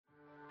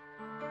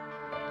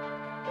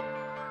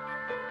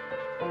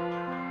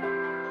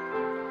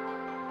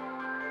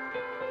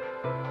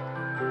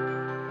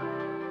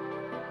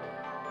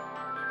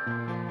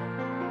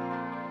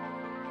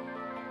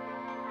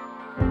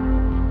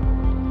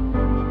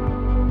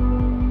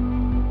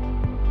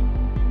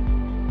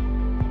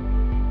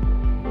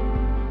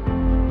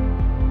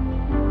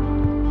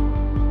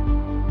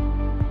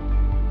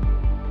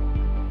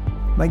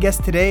My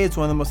guest today is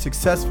one of the most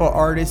successful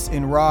artists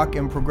in rock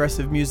and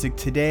progressive music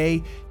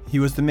today. He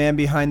was the man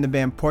behind the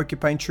band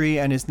Porcupine Tree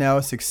and is now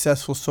a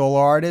successful solo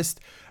artist.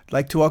 I'd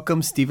like to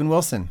welcome Steven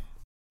Wilson.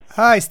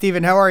 Hi,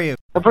 Steven. How are you?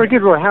 I'm very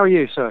good, Roy. How are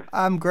you, sir?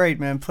 I'm great,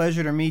 man.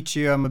 Pleasure to meet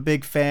you. I'm a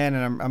big fan,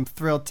 and I'm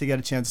thrilled to get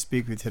a chance to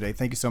speak with you today.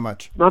 Thank you so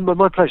much.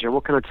 My pleasure.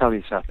 What can I tell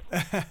you, sir?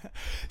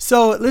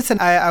 So,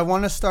 listen, I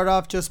want to start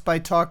off just by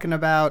talking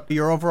about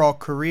your overall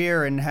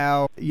career and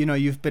how,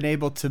 you've been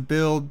able to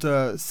build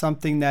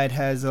something that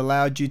has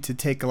allowed you to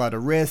take a lot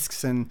of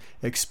risks and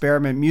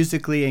experiment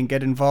musically and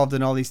get involved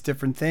in all these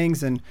different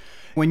things. And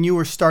when you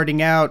were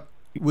starting out,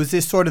 was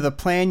this sort of the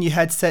plan you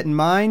had set in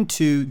mind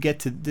to get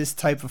to this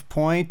type of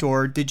point,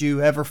 or did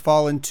you ever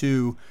fall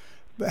into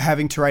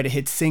having to write a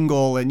hit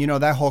single and,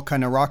 that whole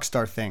kind of rock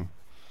star thing?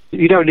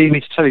 You don't need me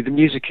to tell you the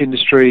music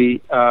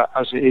industry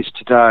as it is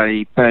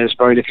today bears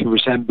very little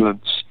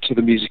resemblance to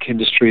the music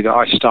industry that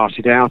I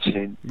started out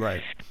in.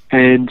 Right.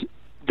 And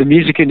the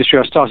music industry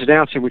I started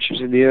out in, which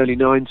was in the early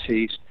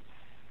 90s,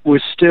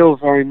 was still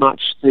very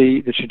much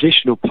the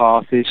traditional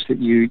path is that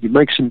you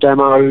make some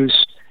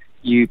demos,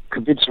 you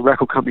convince a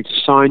record company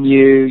to sign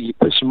you, you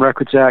put some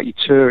records out, you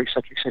tour,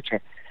 etc., etc.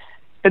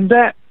 And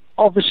that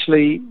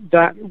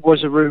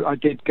was a route I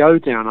did go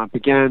down. I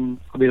began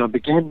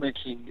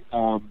making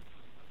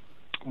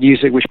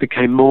music which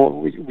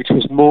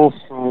was more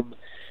from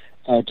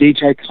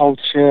DJ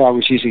culture. I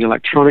was using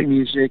electronic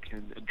music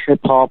and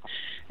trip hop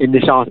in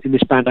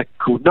this band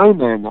called No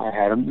Man that I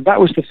had, and that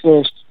was the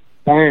first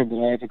band that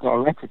I ever got a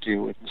record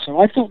deal with. And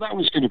so I thought that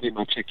was going to be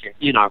my ticket.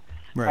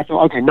 Right. I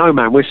thought, okay, No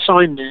Man, we're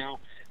signed now.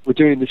 We're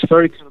doing this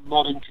very kind of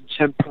modern,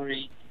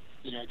 contemporary,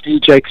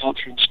 DJ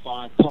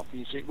culture-inspired pop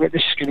music. This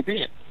is going to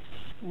be it.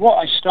 What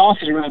I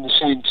started around the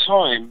same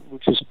time,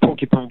 which was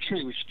Porcupine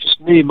Tree, which was just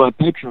me in my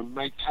bedroom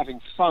having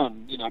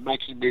fun,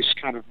 making this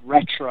kind of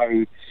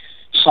retro,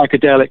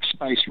 psychedelic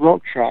space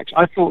rock tracks.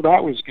 I thought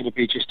that was going to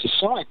be just a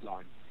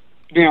sideline.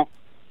 Now,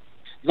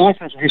 life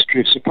has a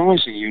history of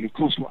surprising you, and of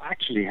course what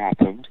actually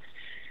happened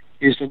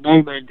is that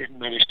No Man didn't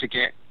manage to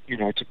get,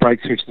 to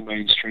break through to the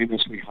mainstream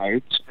as we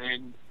hoped,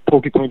 and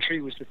Porcupine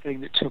Tree was the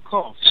thing that took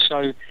off.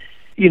 So,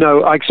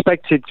 I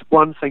expected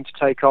one thing to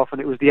take off,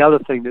 and it was the other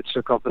thing that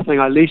took off, the thing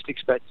I least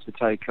expected to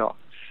take off.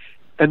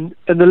 And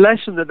the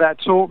lesson that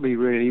taught me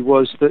really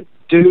was that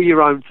do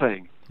your own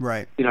thing.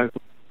 Right.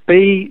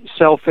 Be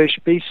selfish,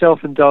 be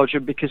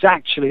self-indulgent, because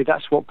actually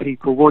that's what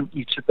people want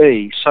you to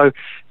be. So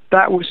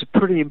that was a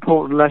pretty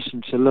important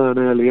lesson to learn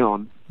early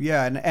on.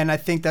 Yeah, and I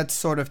think that's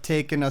sort of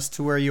taken us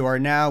to where you are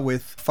now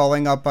with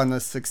following up on the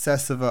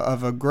success of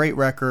a great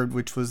record,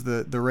 which was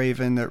the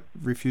Raven That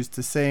Refused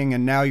to Sing,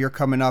 and now you're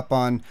coming up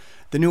on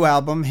the new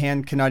album,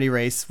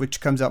 Hand.Cannot.Erase, which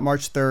comes out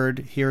March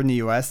 3rd here in the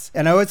U.S.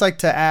 And I always like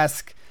to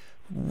ask,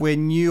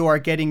 when you are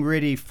getting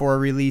ready for a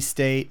release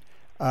date,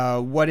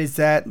 what is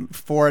that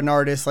for an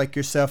artist like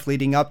yourself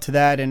leading up to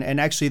that,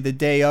 and actually the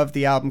day of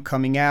the album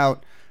coming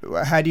out?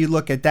 How do you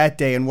look at that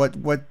day, and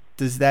what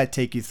does that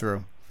take you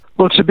through?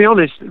 Well, to be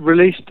honest,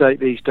 release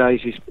date these days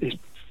is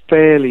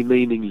fairly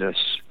meaningless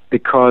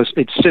because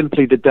it's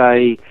simply the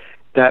day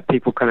that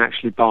people can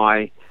actually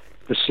buy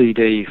the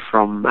CD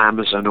from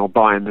Amazon or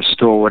buy in the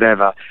store,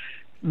 whatever.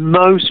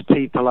 Most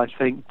people, I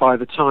think, by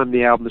the time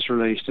the album is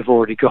released, have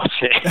already got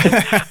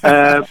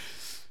it.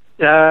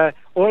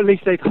 Or at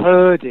least they've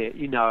heard it,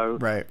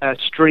 right.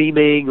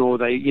 Streaming, or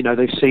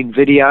they've seen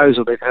videos,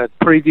 or they've heard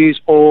previews,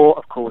 or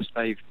of course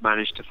they've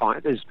managed to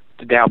find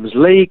the album's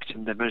leaked,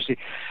 and they've managed to.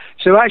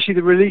 So actually,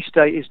 the release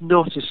date is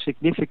not as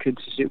significant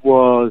as it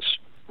was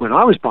when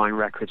I was buying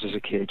records as a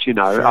kid.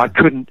 Sure. I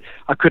couldn't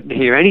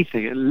hear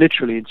anything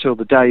literally until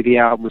the day the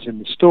album was in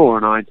the store,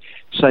 and I'd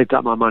saved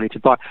up my money to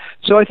buy.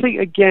 So I think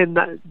again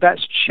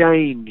that's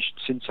changed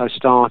since I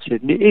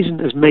started, and it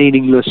isn't as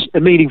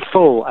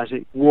meaningful as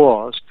it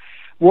was.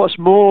 What's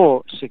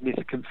more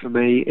significant for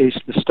me is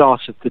the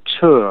start of the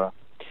tour,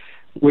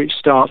 which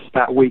starts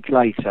that week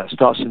later,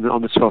 starts on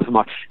the 12th of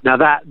March. Now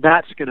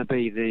that's going to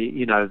be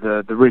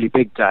the really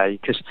big day,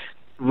 because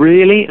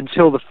really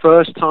until the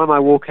first time I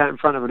walk out in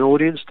front of an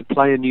audience to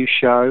play a new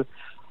show,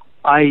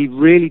 I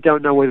really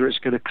don't know whether it's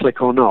going to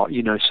click or not.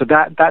 So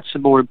that's a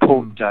more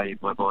important day in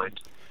my mind.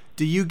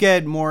 Do you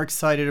get more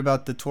excited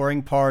about the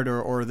touring part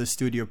or the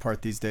studio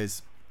part these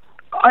days?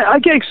 I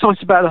get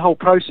excited about the whole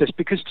process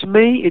because to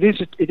me it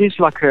is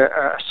like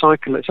a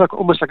cycle. It's like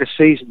almost like a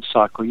season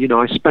cycle.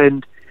 I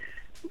spend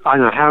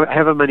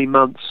however many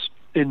months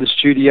in the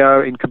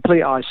studio in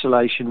complete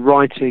isolation,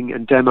 writing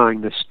and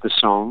demoing the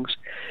songs,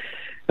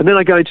 and then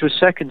I go into a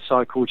second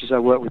cycle, which is I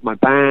work with my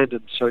band,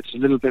 and so it's a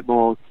little bit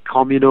more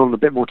communal and a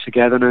bit more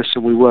togetherness,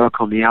 and we work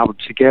on the album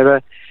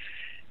together.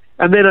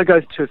 And then I go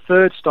to a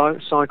third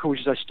cycle, which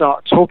is I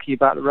start talking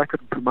about the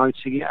record and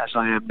promoting it as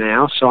I am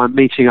now. So I'm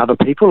meeting other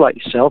people like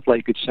yourself,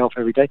 like your good self,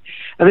 every day.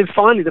 And then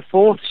finally, the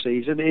fourth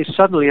season is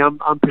suddenly I'm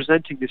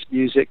presenting this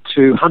music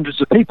to hundreds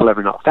of people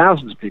every night,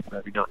 thousands of people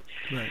every night.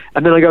 Right.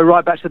 And then I go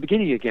right back to the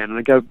beginning again, and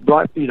I go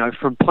right,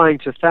 from playing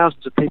to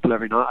thousands of people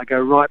every night, I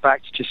go right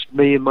back to just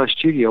me in my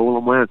studio all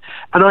on my own.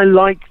 And I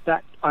like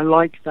that I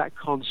like that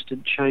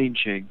constant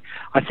changing.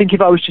 I think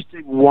if I was just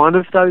doing one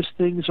of those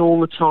things all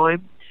the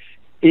time,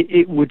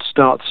 it would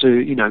start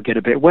to, get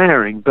a bit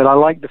wearing. But I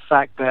love the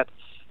fact that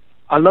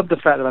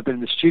I've been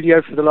in the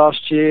studio for the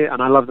last year,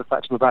 and I love the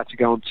fact I'm about to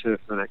go on tour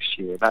for the next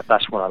year.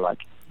 That's what I like.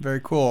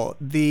 Very cool.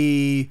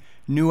 The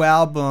new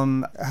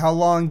album, how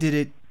long did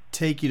it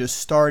take you to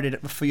start it,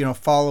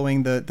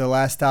 following the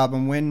last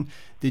album? When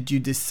did you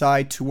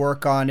decide to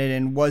work on it,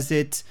 and was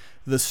it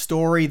the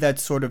story that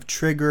sort of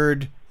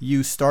triggered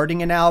you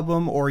starting an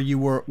album, or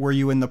were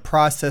you in the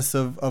process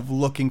of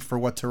looking for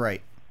what to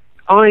write?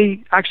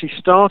 I actually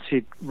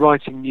started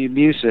writing new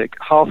music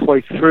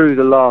halfway through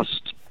the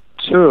last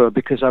tour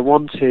because I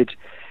wanted.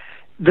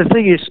 The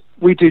thing is,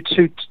 we do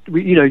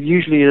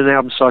usually in an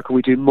album cycle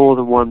we do more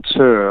than one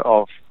tour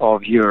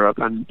of Europe,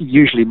 and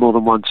usually more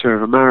than one tour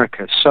of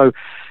America. So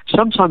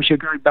sometimes you're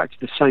going back to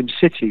the same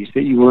cities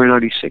that you were in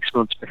only 6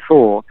 months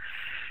before.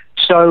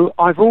 So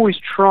I've always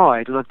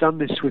tried, and I've done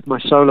this with my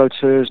solo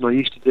tours, and I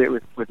used to do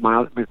it with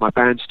my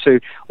bands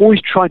too.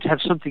 Always tried to have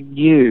something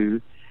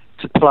new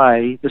to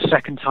play the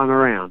second time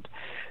around.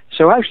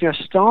 So actually, I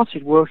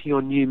started working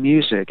on new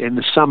music in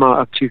the summer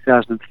of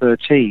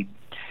 2013,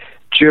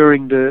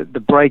 during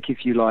the break,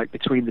 if you like,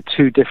 between the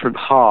two different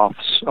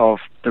halves of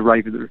the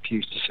Raven That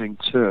Refused to Sing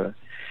tour.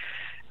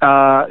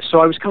 So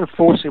I was kind of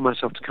forcing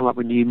myself to come up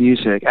with new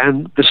music,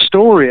 and the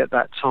story at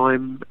that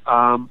time,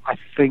 I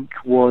think,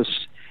 was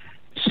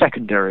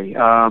secondary. It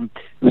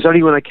was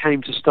only when I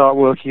came to start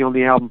working on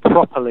the album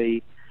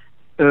properly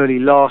early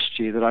last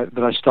year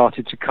that I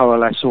started to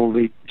coalesce all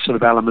the sort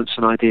of elements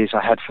and ideas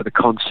I had for the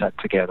concept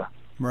together.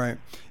 Right.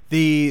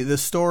 The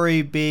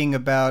story being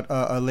about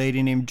a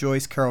lady named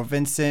Joyce Carol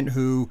Vincent,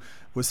 who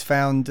was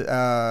found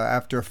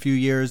after a few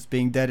years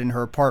being dead in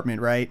her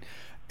apartment, right?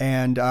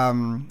 And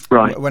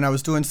right. When I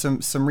was doing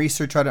some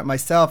research on it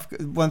myself,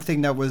 one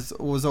thing that was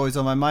always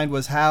on my mind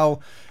was, how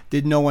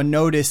did no one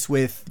notice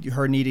with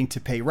her needing to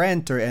pay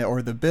rent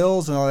or the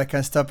bills and all that kind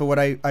of stuff? But what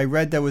I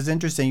read that was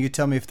interesting, you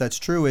tell me if that's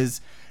true, is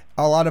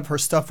a lot of her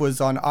stuff was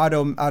on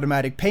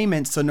automatic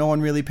payments, so no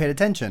one really paid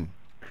attention.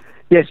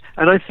 Yes,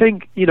 and I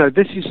think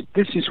this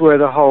is where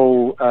the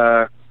whole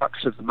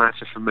crux of the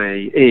matter for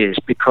me is,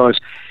 because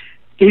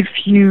if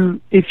you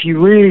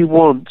really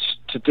want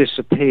to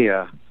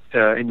disappear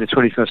in the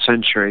 21st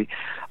century,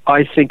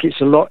 I think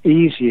it's a lot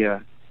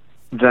easier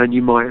than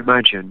you might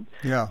imagine.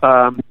 Yeah.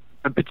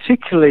 And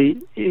particularly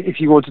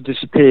if you want to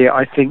disappear,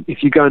 I think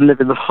if you go and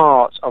live in the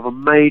heart of a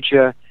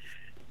major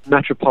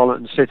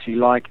metropolitan city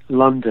like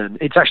London,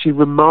 it's actually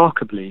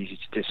remarkably easy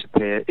to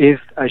disappear if,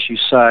 as you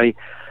say,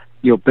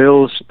 your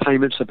bills,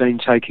 payments are being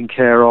taken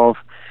care of,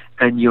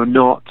 and you're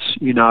not,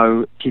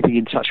 keeping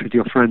in touch with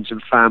your friends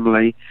and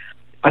family.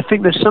 I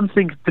think there's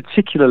something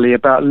particularly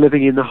about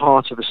living in the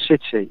heart of a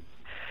city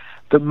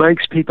that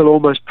makes people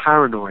almost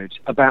paranoid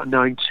about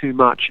knowing too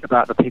much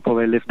about the people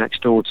they live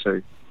next door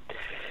to.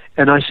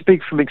 And I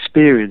speak from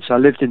experience. I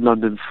lived in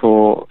London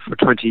for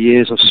 20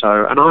 years or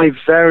so, and I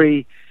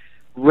very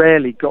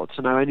rarely got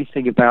to know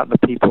anything about the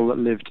people that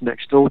lived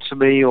next door to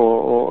me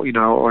or in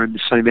the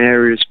same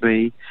area as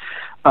me.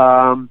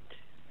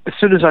 As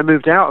soon as I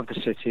moved out of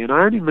the city, and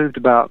I only moved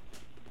about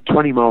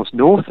 20 miles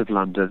north of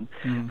London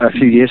a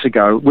few years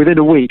ago, within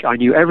a week I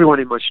knew everyone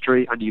in my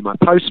street, I knew my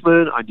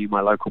postman, I knew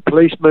my local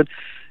policeman,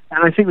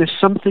 and I think there's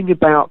something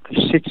about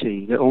the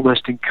city that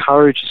almost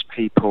encourages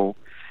people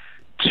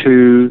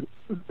to,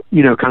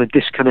 kind of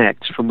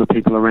disconnect from the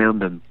people around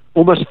them,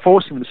 almost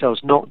forcing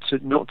themselves not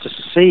to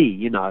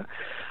see,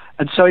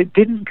 And so it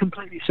didn't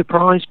completely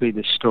surprise me,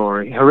 this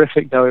story,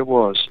 horrific though it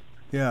was.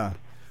 Yeah.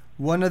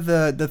 One of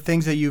the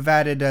things that you've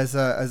added as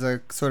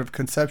a sort of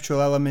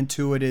conceptual element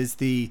to it is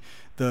the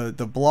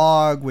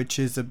blog, which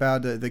is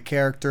about the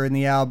character in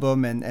the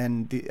album,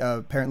 and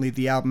apparently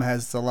the album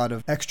has a lot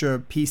of extra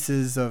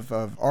pieces of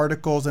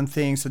articles and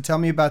things. So tell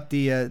me about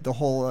the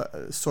whole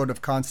sort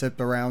of concept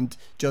around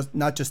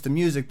not just the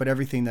music, but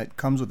everything that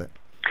comes with it.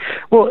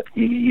 Well,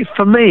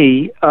 for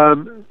me,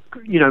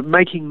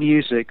 making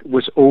music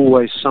was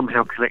always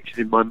somehow connected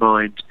in my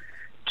mind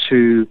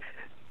to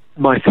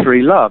my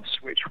three loves,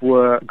 which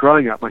were,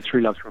 growing up, my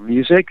three loves were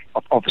music,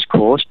 of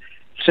course,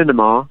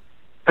 cinema,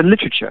 and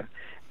literature.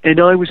 And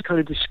I was kind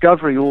of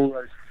discovering all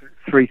those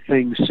three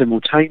things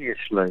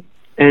simultaneously.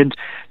 And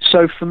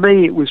so for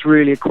me, it was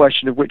really a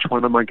question of which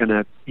one am I going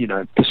to,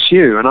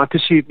 pursue. And I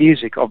pursued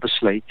music,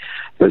 obviously.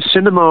 But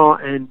cinema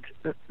and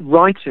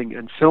writing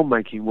and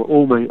filmmaking were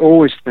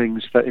always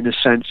things that, in a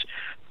sense,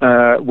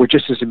 were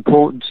just as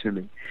important to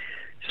me.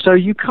 So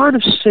you kind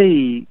of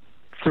see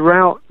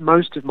throughout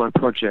most of my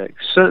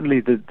projects,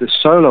 certainly the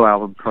solo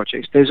album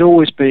projects, there's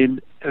always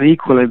been an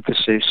equal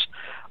emphasis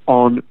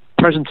on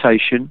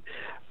presentation,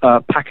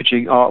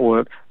 packaging,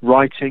 artwork,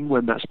 writing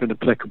when that's been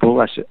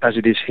applicable, as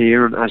it is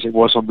here and as it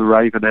was on the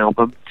Raven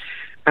album,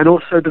 and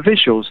also the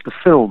visuals, the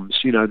films,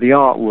 the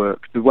artwork,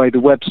 the way the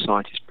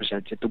website is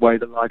presented, the way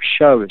the live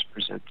show is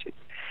presented.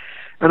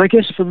 And I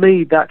guess for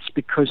me, that's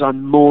because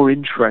I'm more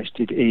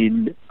interested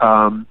in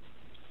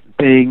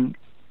being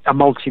a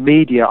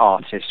multimedia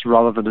artist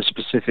rather than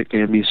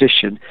specifically a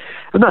musician.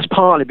 And that's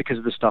partly because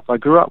of the stuff I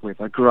grew up with.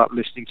 I grew up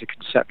listening to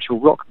conceptual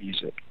rock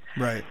music.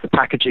 Right. The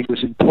packaging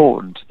was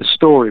important. The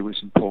story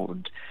was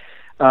important.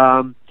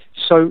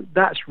 So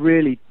that's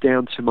really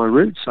down to my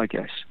roots, I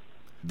guess.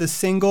 The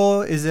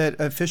single, is it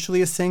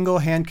officially a single,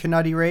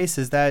 Hand.Cannot.Erase?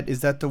 Is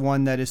that the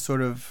one that is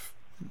sort of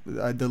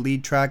the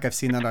lead track? I've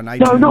seen that on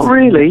iTunes. No, not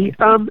really.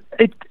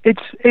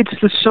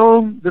 It's the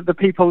song that the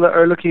people that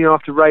are looking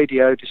after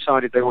radio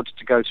decided they wanted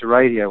to go to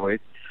radio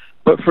with.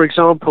 But for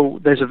example,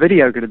 there's a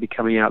video going to be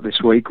coming out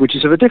this week, which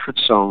is of a different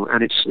song,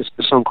 and it's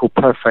the song called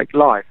Perfect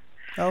Life.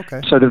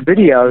 Okay. So the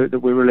video that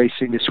we're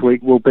releasing this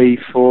week will be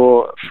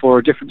for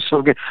a different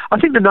song. I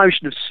think the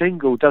notion of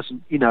single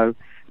doesn't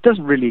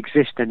really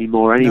exist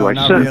anymore anyway.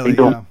 No, not Certainly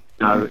really,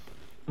 not.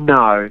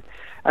 No.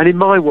 And in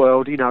my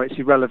world, it's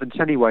irrelevant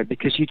anyway,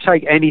 because you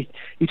take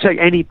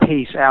any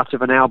piece out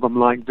of an album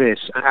like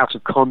this, out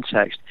of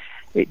context,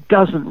 it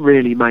doesn't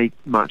really make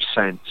much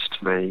sense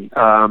to me.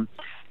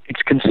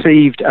 It's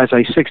conceived as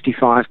a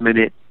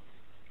 65-minute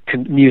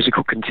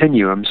musical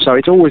continuum, so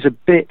it's always a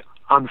bit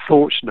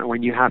unfortunate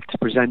when you have to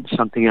present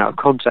something out of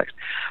context.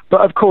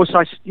 But of course,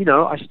 I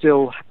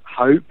still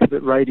hope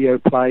that radio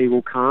play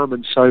will come,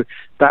 and so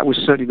that was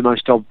certainly the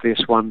most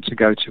obvious one to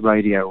go to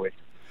radio with.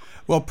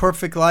 Well,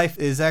 Perfect Life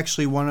is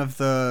actually one of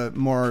the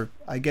more,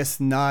 I guess,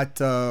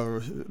 not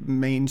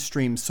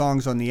mainstream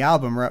songs on the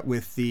album, right,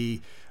 with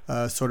the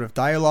sort of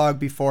dialogue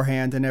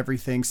beforehand and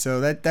everything. So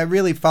that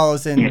really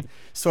follows in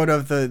sort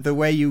of the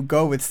way you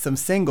go with some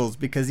singles,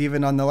 because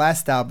even on the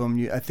last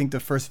album, I think the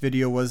first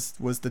video was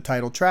the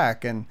title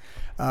track, and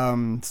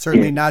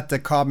certainly not the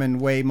common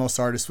way most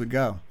artists would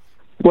go.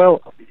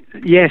 Well,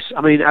 yes,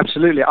 I mean,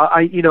 absolutely.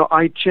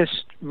 I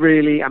just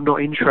really am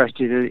not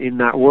interested in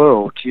that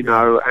world,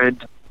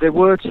 and there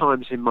were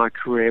times in my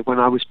career when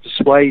I was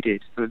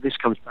persuaded, this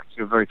comes back to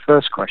your very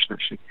first question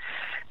actually,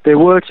 there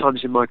were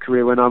times in my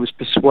career when I was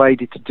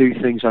persuaded to do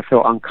things I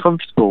felt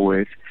uncomfortable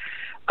with,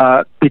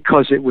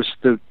 because I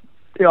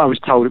was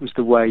told it was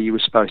the way you were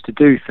supposed to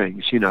do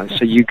things,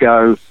 so you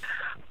go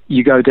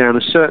down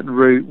a certain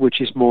route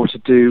which is more to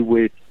do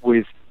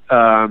with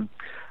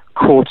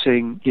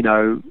courting,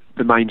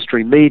 the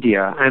mainstream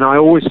media, and I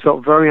always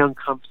felt very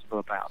uncomfortable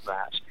about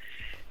that.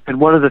 And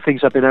one of the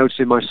things I've been able to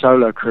do in my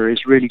solo career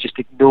is really just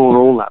ignore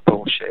all that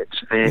bullshit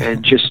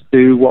and just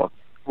do what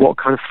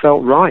kind of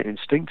felt right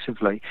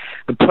instinctively.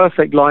 And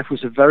Perfect Life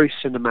was a very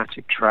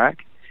cinematic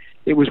track.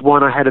 It was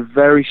one I had a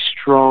very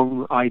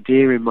strong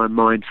idea in my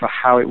mind for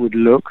how it would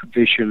look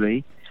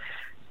visually.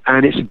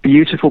 And it's a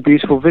beautiful,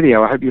 beautiful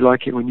video. I hope you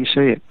like it when you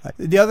see it.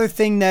 The other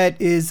thing that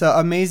is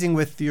amazing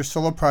with your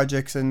solo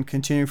projects and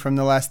continuing from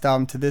the last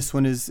album to this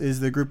one is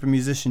the group of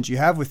musicians you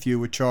have with you,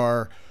 which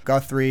are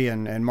Guthrie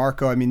and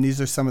Marco. I mean,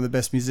 these are some of the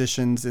best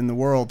musicians in the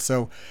world.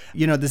 So,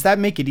 does that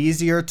make it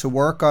easier to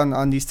work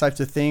on these types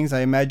of things?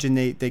 I imagine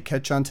they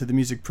catch on to the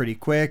music pretty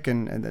quick,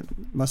 and it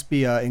must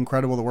be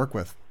incredible to work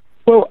with.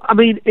 Well, I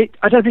mean,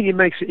 I don't think it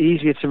makes it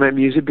easier to make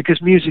music,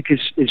 because music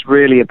is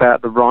really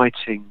about the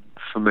writing.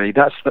 For me,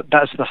 that's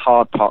the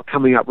hard part,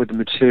 coming up with the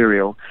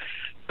material.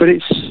 But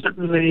it's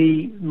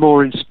certainly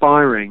more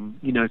inspiring,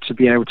 to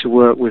be able to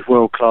work with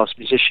world-class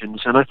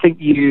musicians. And I think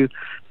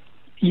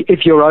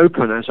if you're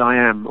open, as I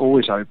am,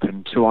 always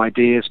open to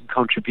ideas and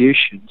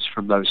contributions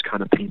from those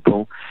kind of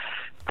people,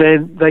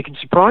 then they can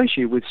surprise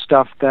you with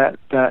stuff that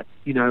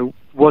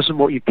wasn't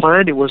what you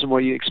planned, it wasn't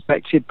what you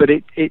expected, but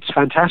it's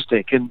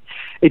fantastic. And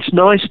it's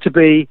nice to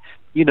be,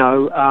 in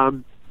a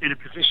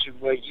position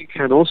where you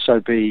can also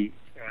be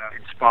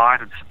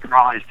inspired and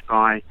surprised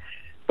by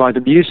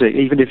the music,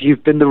 even if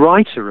you've been the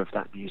writer of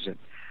that music.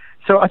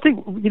 So I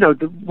think,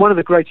 one of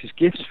the greatest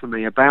gifts for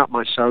me about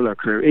my solo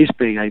career is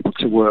being able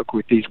to work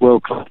with these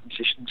world-class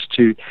musicians,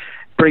 to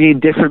bring in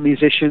different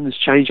musicians,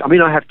 change. I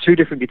mean, I have two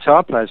different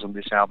guitar players on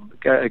this album.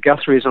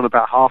 Guthrie is on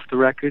about half the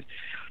record.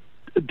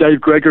 Dave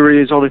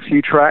Gregory is on a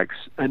few tracks,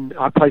 and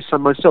I play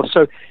some myself.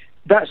 So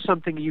that's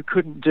something you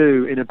couldn't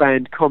do in a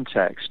band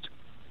context.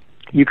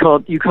 You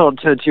can't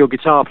turn to your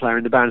guitar player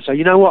in the band and say,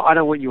 you know what, I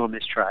don't want you on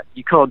this track.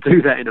 You can't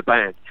do that in a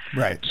band.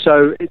 Right.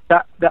 So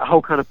that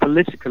whole kind of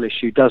political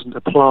issue doesn't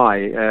apply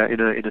in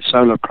a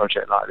solo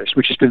project like this,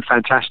 which has been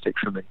fantastic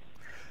for me.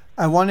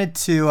 I wanted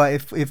to,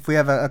 if we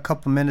have a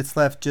couple minutes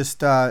left,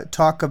 just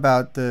talk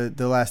about the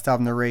last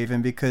album, The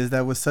Raven, because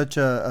that was such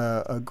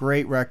a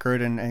great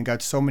record and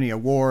got so many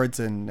awards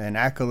and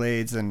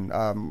accolades, and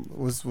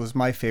was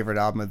my favorite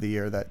album of the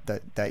year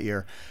that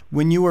year.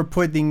 When you were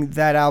putting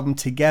that album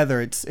together,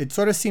 it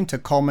sort of seemed to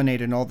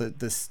culminate in all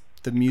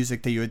the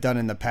music that you had done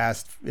in the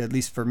past, at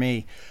least for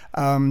me.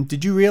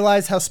 Did you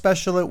realize how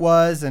special it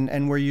was,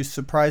 and were you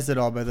surprised at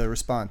all by the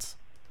response?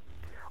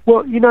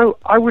 Well,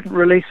 I wouldn't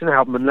release an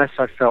album unless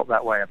I felt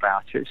that way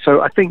about it. So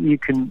I think you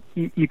can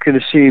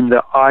assume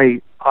that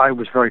I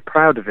was very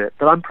proud of it,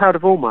 but I'm proud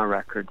of all my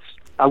records.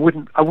 I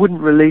wouldn't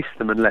release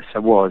them unless I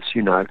was,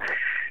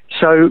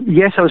 So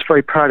yes, I was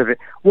very proud of it.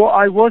 What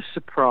I was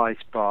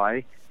surprised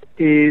by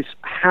is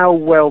how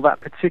well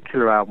that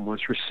particular album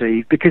was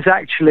received, because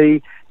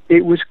actually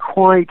it was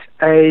quite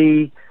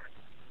a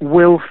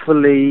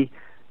willfully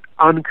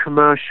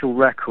uncommercial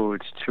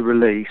record to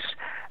release,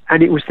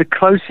 and it was the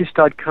closest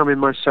I'd come in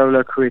my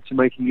solo career to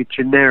making a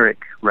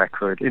generic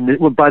record.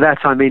 By that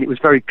I mean it was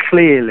very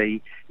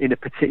clearly in a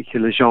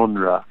particular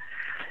genre,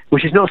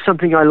 which is not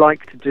something I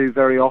like to do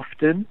very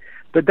often,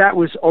 but that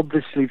was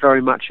obviously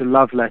very much a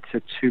love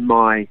letter to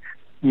my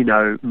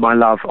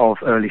love of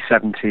early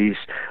 70s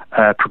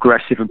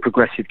progressive and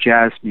progressive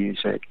jazz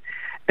music.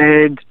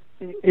 And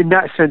in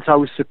that sense, I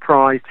was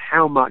surprised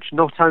how much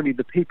not only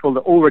the people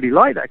that already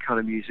like that kind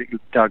of music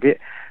dug it,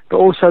 but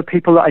also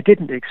people that I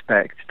didn't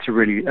expect to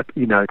really,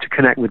 to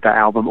connect with that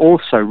album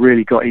also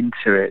really got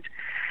into it.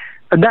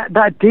 And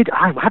I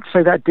have to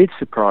say that did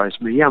surprise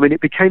me. I mean,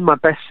 it became my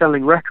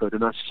best-selling record,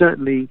 and I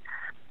certainly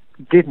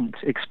didn't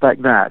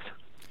expect that.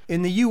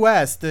 In the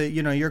U.S.,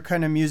 your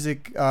kind of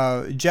music,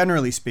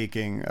 generally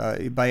speaking,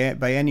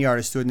 by any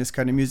artist doing this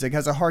kind of music,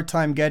 has a hard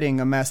time getting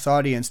a mass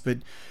audience. But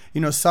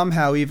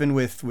somehow, even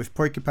with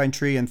Porcupine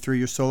Tree and through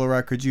your solo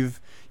records, you've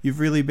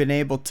really been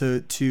able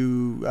to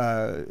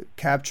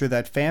capture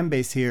that fan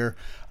base here.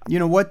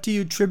 What do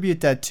you attribute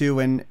that to,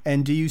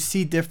 and do you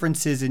see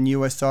differences in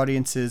U.S.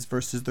 audiences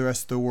versus the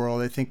rest of the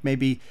world? I think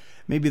maybe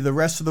the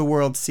rest of the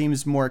world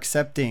seems more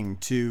accepting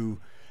to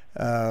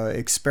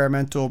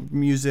experimental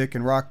music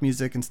and rock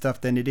music and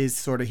stuff than it is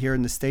sort of here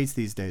in the States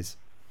these days.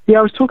 Yeah,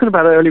 I was talking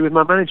about it earlier with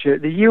my manager.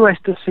 The US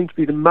does seem to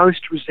be the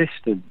most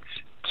resistant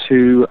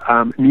to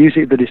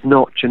music that is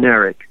not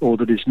generic or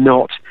that is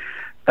not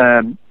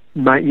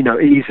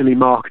easily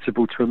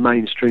marketable to a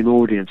mainstream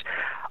audience.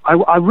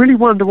 I really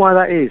wonder why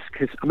that is,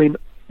 because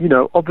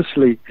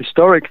obviously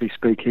historically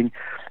speaking,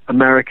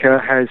 America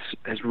has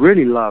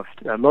really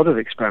loved a lot of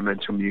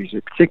experimental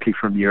music, particularly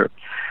from Europe.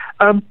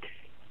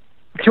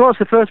 To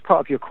answer the first part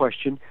of your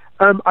question,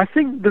 I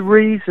think the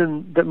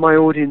reason that my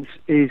audience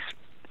is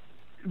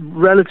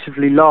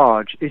relatively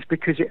large is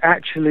because it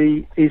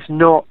actually is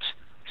not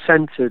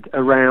centered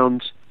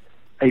around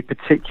a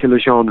particular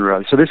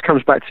genre. So this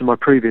comes back to my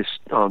previous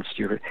answer,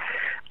 Stuart.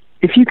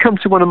 If you come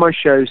to one of my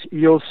shows,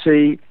 you'll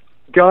see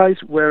guys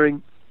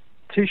wearing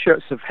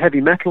T-shirts of heavy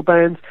metal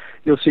bands,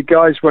 you'll see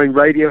guys wearing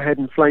Radiohead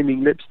and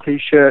Flaming Lips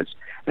T-shirts,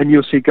 and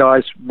you'll see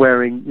guys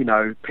wearing,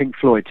 Pink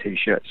Floyd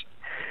T-shirts.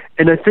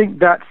 And I think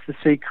that's the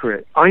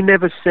secret. I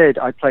never said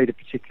I played a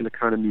particular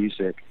kind of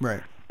music.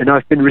 Right. And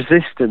I've been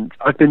resistant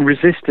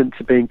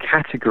to being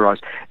categorized,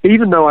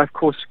 even though I, of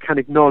course, can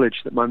acknowledge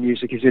that my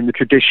music is in the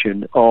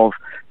tradition of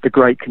the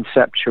great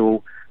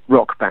conceptual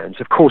rock bands.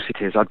 Of course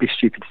it is. I'd be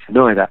stupid to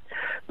deny that.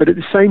 But at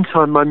the same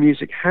time, my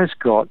music has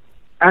got,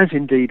 as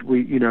indeed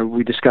we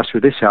discussed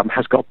with this album,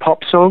 has got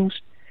pop songs,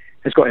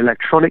 has got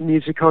electronic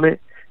music on it,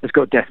 has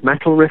got death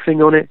metal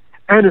riffing on it,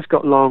 and has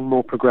got long,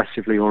 more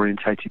progressively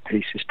orientated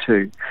pieces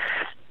too.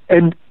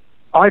 And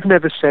I've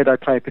never said I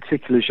play a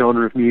particular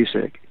genre of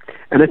music.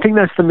 And I think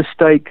that's the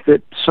mistake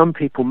that some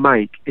people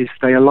make, is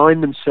they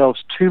align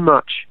themselves too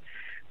much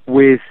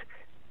with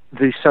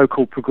the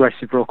so-called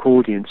progressive rock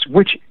audience,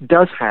 which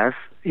does have,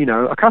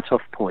 a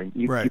cutoff point.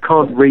 You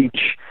can't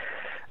reach,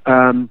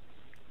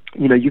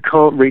 you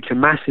can't reach a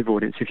massive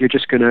audience if you're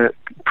just going to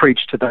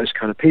preach to those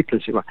kind of people,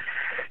 as it were.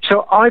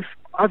 So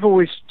I've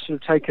always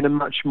sort of taken a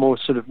much more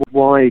sort of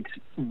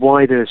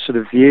wider sort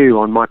of view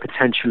on my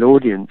potential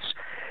audience,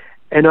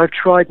 and I've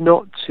tried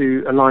not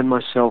to align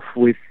myself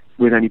with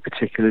any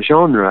particular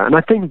genre. And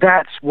I think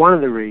that's one of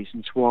the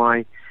reasons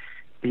why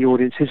the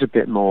audience is a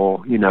bit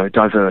more,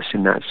 diverse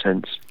in that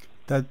sense.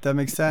 That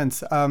makes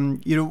sense.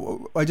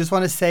 I just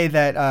want to say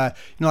that,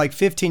 like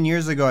 15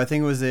 years ago, I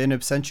think it was the In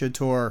Absentia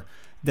tour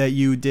that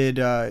you did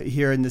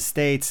here in the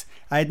States.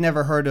 I had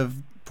never heard of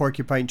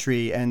Porcupine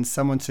Tree, and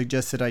someone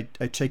suggested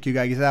I check you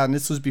guys out. And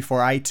this was before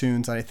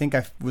iTunes, and I think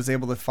I was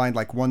able to find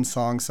like one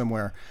song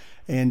somewhere,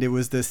 and it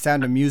was The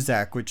Sound of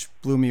Muzak, which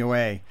blew me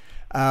away.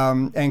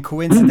 And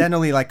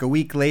coincidentally, like a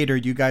week later,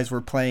 you guys were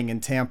playing in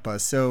Tampa.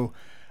 So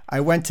I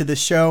went to the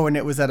show, and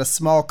it was at a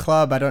small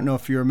club. I don't know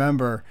if you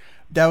remember.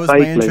 That was my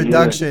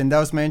introduction. Yeah. That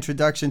was my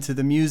introduction to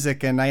the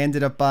music, and I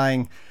ended up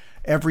buying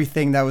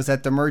everything that was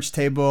at the merch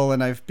table,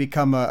 and I've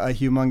become a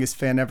humongous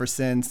fan ever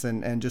since,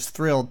 and just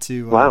thrilled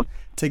to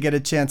get a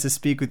chance to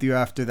speak with you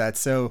after that.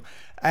 So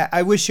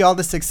I wish you all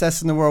the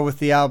success in the world with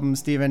the album,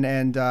 Stephen,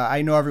 and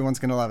I know everyone's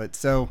going to love it.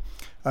 So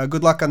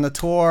good luck on the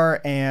tour,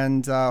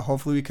 and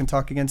hopefully we can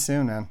talk again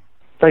soon, man.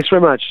 Thanks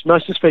very much.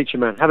 Nice to speak to you,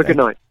 man. Have a good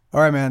night.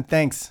 All right, man.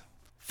 Thanks.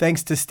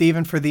 Thanks to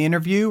Stephen for the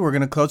interview. We're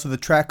going to close with a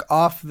track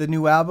off the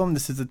new album.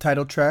 This is the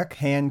title track,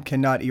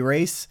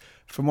 Hand.Cannot.Erase.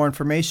 For more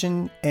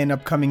information and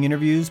upcoming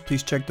interviews,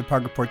 please check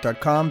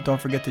theprogreport.com. Don't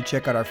forget to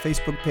check out our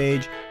Facebook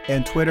page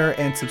and Twitter,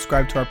 and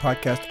subscribe to our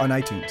podcast on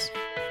iTunes.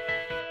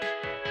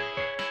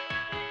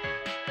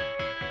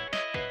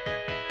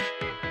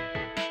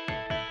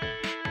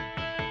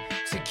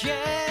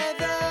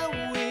 Together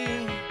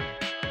we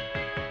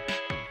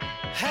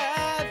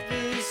have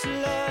this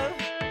love.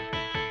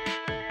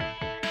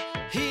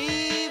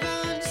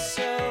 Even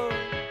so,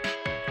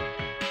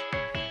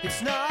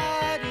 it's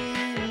not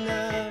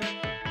enough.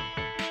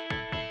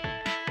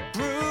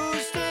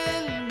 Bruised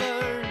and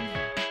burned,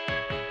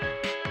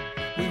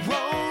 we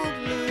won't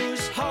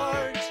lose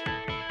heart.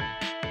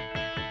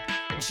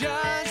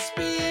 just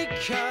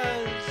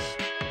because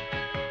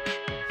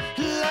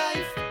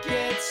life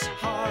gets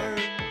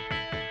hard.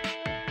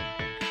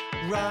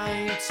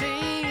 Writing